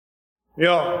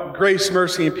Grace,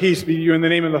 mercy, and peace be to you in the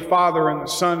name of the Father, and the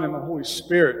Son, and the Holy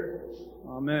Spirit.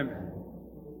 Amen.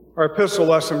 Our epistle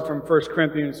lesson from 1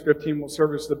 Corinthians 15 will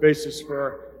serve as the basis for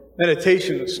our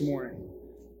meditation this morning.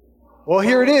 Well,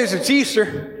 here it is. It's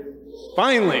Easter.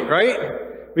 Finally, right?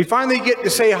 We finally get to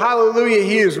say, hallelujah,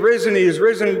 he is risen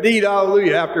indeed,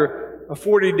 hallelujah, after a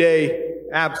 40-day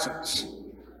absence.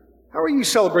 How are you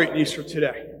celebrating Easter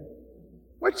today?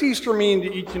 What's Easter mean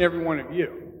to each and every one of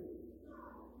you?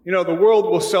 You know, the world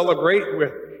will celebrate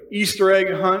with Easter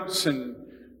egg hunts and,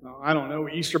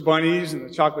 Easter bunnies and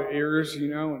the chocolate ears,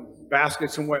 and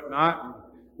baskets and whatnot. And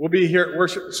we'll be here at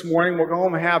worship this morning. We'll go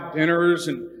home and have dinners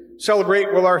and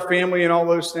celebrate with our family and all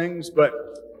those things. But,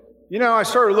 I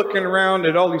started looking around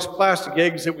at all these plastic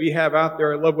eggs that we have out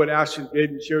there. I love what Ashton did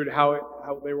and showed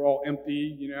how they were all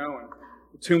empty, and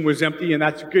the tomb was empty, and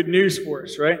that's good news for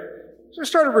us, right? So I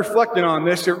started reflecting on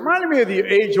this. It reminded me of the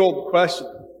age-old question.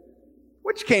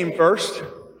 Which came first,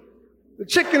 the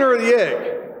chicken or the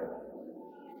egg?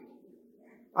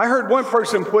 I heard one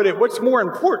person put it, what's more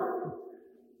important,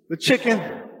 the chicken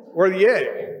or the egg?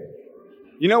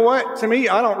 You know what? To me,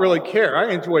 I don't really care.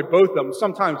 I enjoy both of them,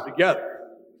 sometimes together.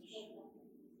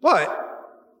 But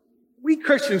we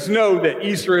Christians know that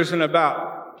Easter isn't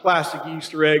about plastic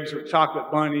Easter eggs or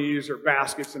chocolate bunnies or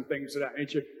baskets and things of that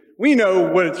nature. We know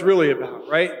what it's really about,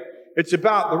 right? It's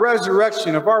about the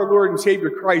resurrection of our Lord and Savior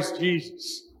Christ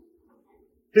Jesus.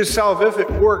 His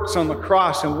salvific works on the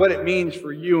cross and what it means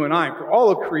for you and I, for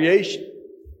all of creation.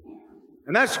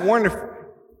 And that's wonderful.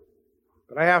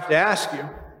 But I have to ask you,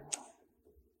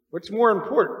 what's more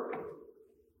important?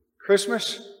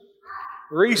 Christmas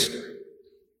or Easter?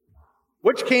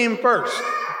 Which came first?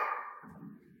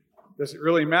 Does it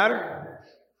really matter?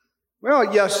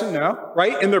 Well, yes and no,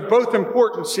 right? And they're both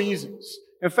important seasons.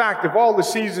 In fact, of all the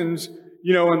seasons,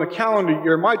 in the calendar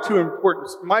year, my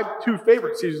two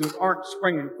favorite seasons aren't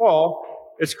spring and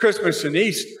fall. It's Christmas and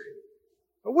Easter.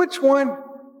 But which one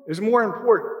is more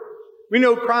important? We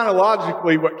know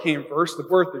chronologically what came first, the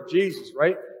birth of Jesus,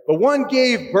 right? But one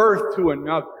gave birth to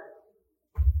another.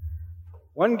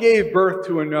 One gave birth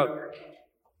to another.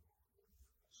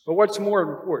 But what's more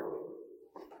important?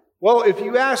 Well, if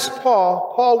you ask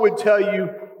Paul would tell you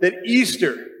that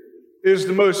Easter is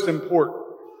the most important.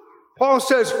 Paul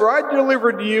says, for I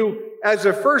delivered to you as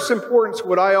of first importance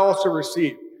what I also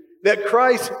received, that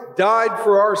Christ died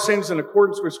for our sins in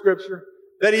accordance with Scripture,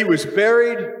 that he was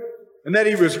buried, and that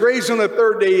he was raised on the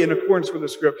third day in accordance with the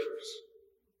Scriptures.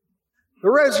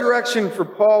 The resurrection for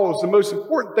Paul is the most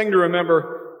important thing to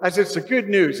remember, as it's the good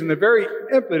news and the very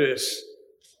impetus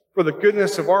for the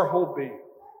goodness of our whole being.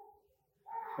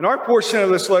 In our portion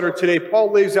of this letter today,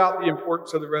 Paul lays out the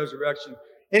importance of the resurrection.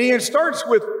 And he starts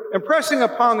with impressing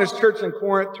upon this church in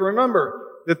Corinth to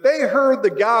remember that they heard the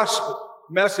gospel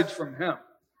message from him.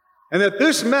 And that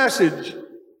this message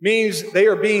means they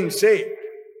are being saved.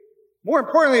 More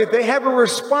importantly, that they have a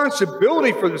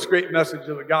responsibility for this great message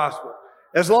of the gospel,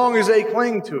 as long as they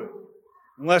cling to it,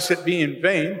 unless it be in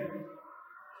vain.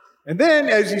 And then,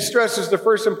 as he stresses the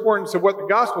first importance of what the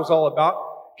gospel is all about,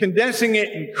 condensing it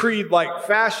in creed-like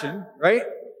fashion, right?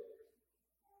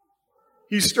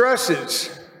 He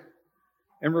stresses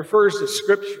and refers to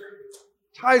Scripture,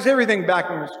 ties everything back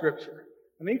into Scripture,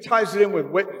 and he ties it in with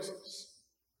witnesses.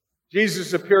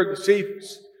 Jesus appeared to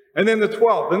Cephas, and then the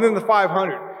 12, and then the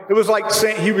 500. It was like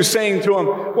he was saying to them,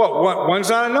 what, one's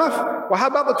not enough? Well, how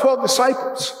about the 12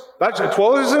 disciples? That's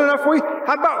 12 isn't enough for you?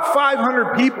 How about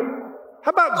 500 people?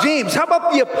 How about James? How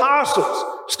about the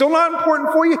apostles? Still not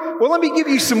important for you? Well, let me give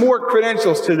you some more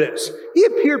credentials to this. He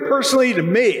appeared personally to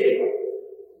me.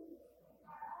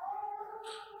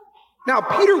 Now,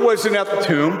 Peter wasn't at the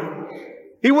tomb.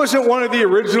 He wasn't one of the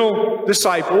original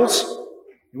disciples.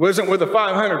 He wasn't with the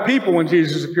 500 people when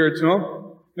Jesus appeared to him.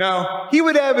 Now, he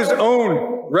would have his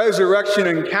own resurrection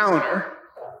encounter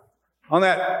on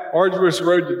that arduous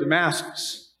road to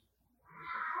Damascus.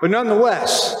 But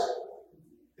nonetheless,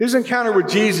 his encounter with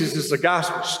Jesus is the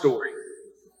gospel story.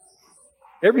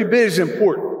 Every bit is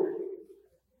important.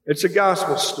 It's a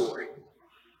gospel story.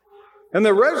 And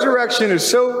the resurrection is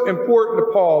so important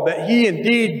to Paul that he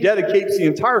indeed dedicates the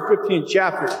entire 15th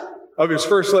chapter of his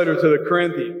first letter to the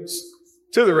Corinthians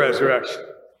to the resurrection.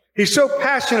 He's so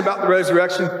passionate about the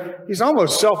resurrection, he's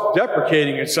almost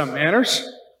self-deprecating in some manners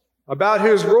about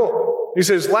his role. He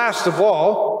says, last of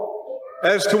all,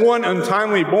 as to one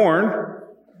untimely born,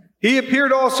 he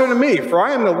appeared also to me, for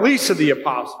I am the least of the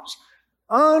apostles,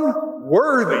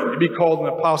 unworthy to be called an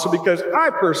apostle because I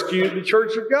persecuted the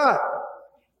church of God.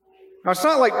 Now, it's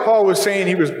not like Paul was saying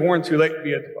he was born too late to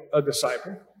be a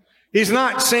disciple. He's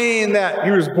not saying that he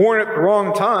was born at the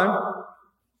wrong time.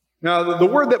 Now, the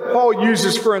word that Paul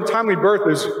uses for untimely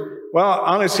birth is, well,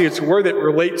 honestly, it's a word that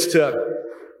relates to,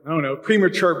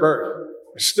 premature birth,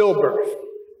 a stillbirth.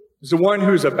 It's the one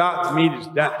who's about to meet his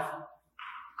death.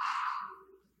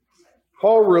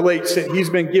 Paul relates that he's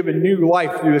been given new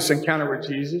life through this encounter with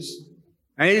Jesus.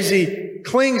 And as he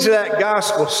clings to that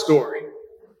gospel story,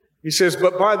 he says,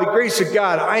 but by the grace of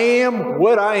God, I am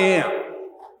what I am.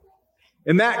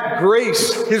 And that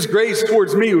grace, his grace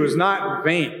towards me, was not in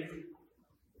vain.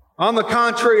 On the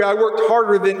contrary, I worked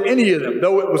harder than any of them,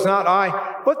 though it was not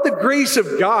I, but the grace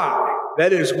of God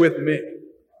that is with me.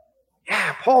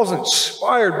 Yeah, Paul's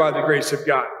inspired by the grace of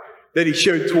God that he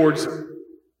showed towards him.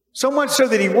 So much so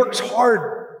that he works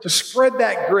hard to spread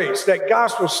that grace, that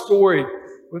gospel story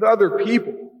with other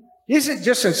people. He isn't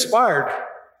just inspired.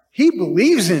 He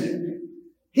believes in it.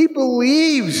 He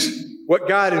believes what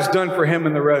God has done for him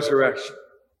in the resurrection.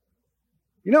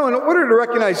 In order to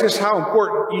recognize just how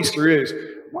important Easter is,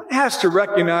 one has to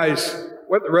recognize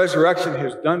what the resurrection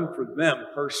has done for them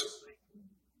personally.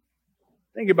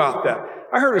 Think about that.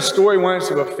 I heard a story once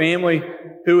of a family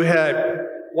who had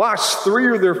lost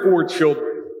 3 of their 4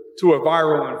 children to a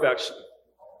viral infection.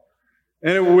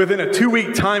 And within a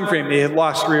 2-week time frame, they had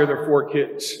lost 3 of their 4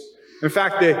 kids. In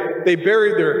fact, they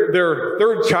buried their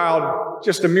 3rd child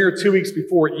just a mere 2 weeks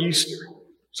before Easter.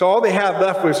 So all they had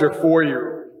left was their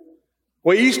 4-year-old.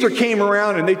 Well, Easter came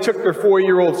around and they took their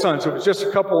 4-year-old son. So it was just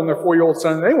a couple and their 4-year-old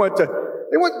son. They went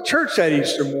to church that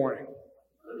Easter morning.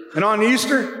 And on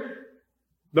Easter,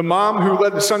 the mom who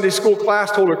led the Sunday school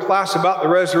class told her class about the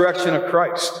resurrection of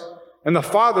Christ. And the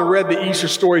father read the Easter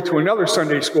story to another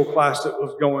Sunday school class that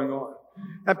was going on.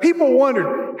 And people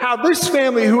wondered how this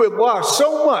family who had lost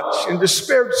so much and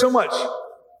despaired so much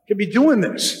could be doing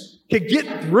this, could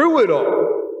get through it all.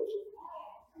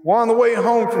 Well, on the way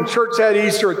home from church that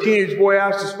Easter, a teenage boy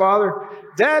asked his father,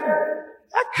 Dad,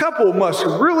 that couple must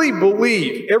really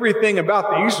believe everything about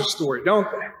the Easter story, don't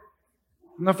they?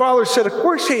 And the father said, of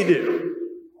course they do.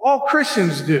 All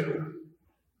Christians do.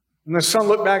 And the son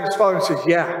looked back at his father and says,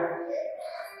 yeah,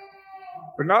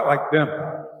 but not like them.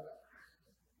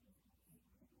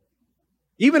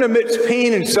 Even amidst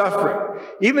pain and suffering,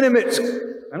 even amidst,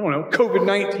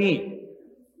 COVID-19,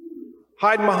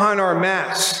 hiding behind our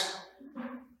masks,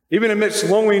 even amidst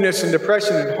loneliness and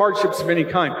depression and hardships of any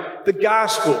kind, the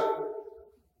gospel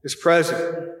is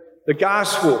present. The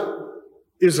gospel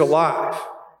is alive.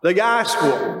 The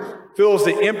gospel fills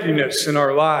the emptiness in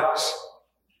our lives.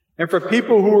 And for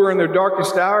people who are in their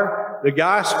darkest hour, the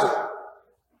gospel,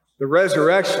 the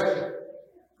resurrection,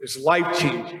 is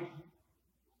life-changing.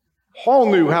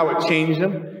 Paul knew how it changed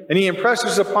him, and he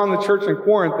impresses upon the church in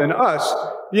Corinth and us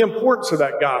the importance of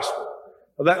that gospel,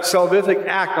 of that salvific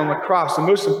act on the cross, and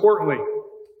most importantly,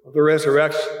 of the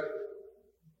resurrection.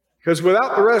 Because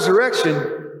without the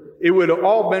resurrection, it would have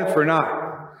all been for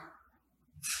naught.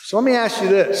 So let me ask you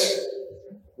this.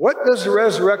 What does the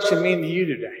resurrection mean to you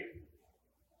today?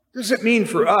 What does it mean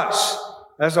for us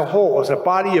as a whole, as a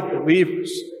body of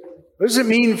believers? What does it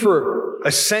mean for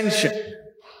ascension?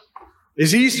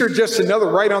 Is Easter just another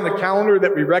rite on the calendar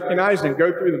that we recognize and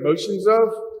go through the motions of?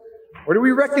 Or do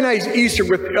we recognize Easter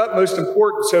with the utmost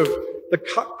importance of the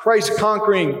Christ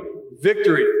conquering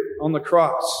victory on the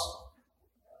cross?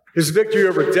 His victory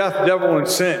over death, devil, and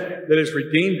sin that has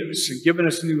redeemed us and given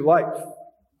us new life.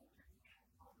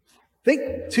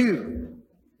 Think, too,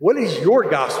 what is your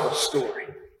gospel story?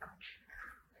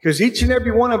 Because each and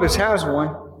every one of us has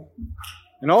one.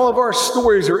 And all of our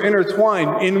stories are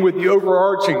intertwined in with the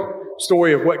overarching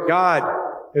story of what God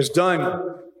has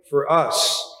done for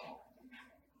us.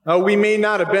 We may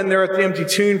not have been there at the empty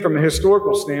tomb from a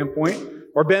historical standpoint,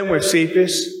 or been with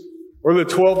Cephas, or the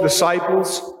 12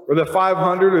 disciples, or the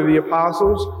 500, or the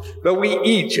apostles, but we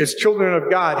each, as children of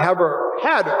God,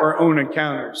 had our own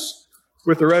encounters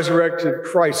with the resurrected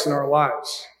Christ in our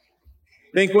lives.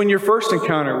 Think when your first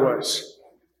encounter was.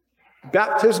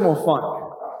 Baptismal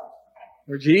font,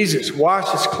 where Jesus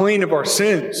washed us clean of our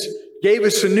sins, gave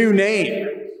us a new name,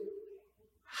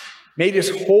 made us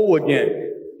whole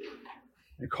again,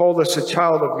 and called us a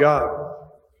child of God.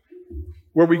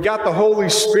 Where we got the Holy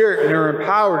Spirit and are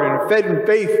empowered and are fed in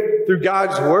faith through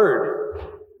God's Word.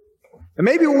 And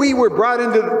maybe we were brought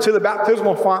into the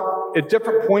baptismal font at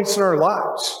different points in our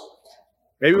lives.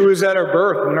 Maybe it was at our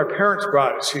birth when our parents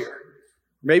brought us here.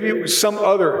 Maybe it was some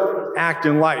other act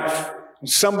in life,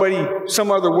 some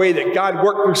other way that God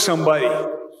worked through somebody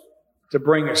to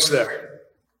bring us there.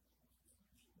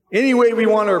 Any way we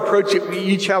want to approach it, we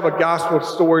each have a gospel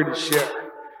story to share.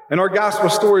 And our gospel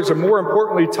stories are more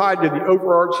importantly tied to the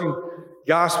overarching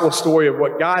gospel story of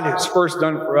what God has first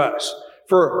done for us,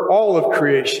 for all of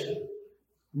creation.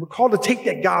 And we're called to take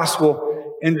that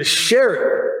gospel and to share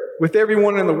it with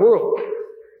everyone in the world.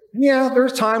 And yeah,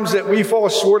 there's times that we fall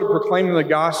short of proclaiming the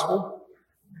gospel.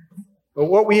 But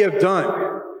what we have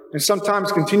done, and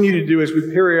sometimes continue to do as we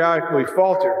periodically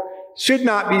falter, should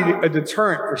not be a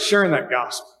deterrent for sharing that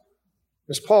gospel.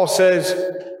 As Paul says,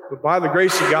 but by the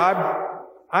grace of God,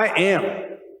 I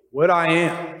am what I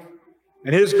am.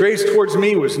 And his grace towards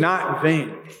me was not in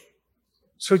vain.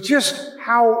 So just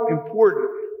how important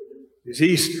is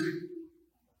Easter?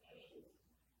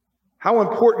 How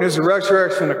important is the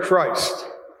resurrection of Christ?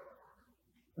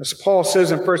 As Paul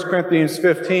says in 1 Corinthians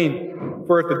 15,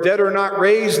 for if the dead are not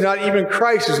raised, not even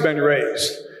Christ has been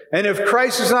raised. And if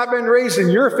Christ has not been raised, then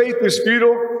your faith is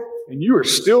futile, and you are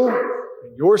still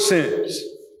in your sins.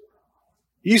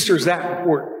 Easter is that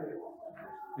important.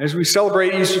 As we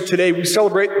celebrate Easter today, we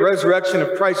celebrate the resurrection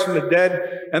of Christ from the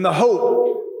dead and the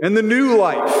hope and the new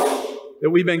life that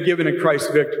we've been given in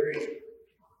Christ's victory.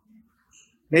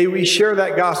 May we share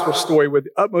that gospel story with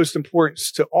the utmost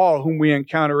importance to all whom we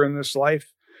encounter in this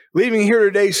life, leaving here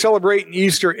today celebrating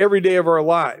Easter every day of our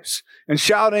lives and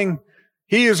shouting,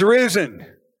 He is risen.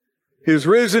 He is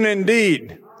risen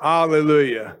indeed.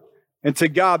 Hallelujah. And to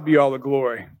God be all the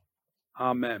glory.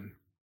 Amen.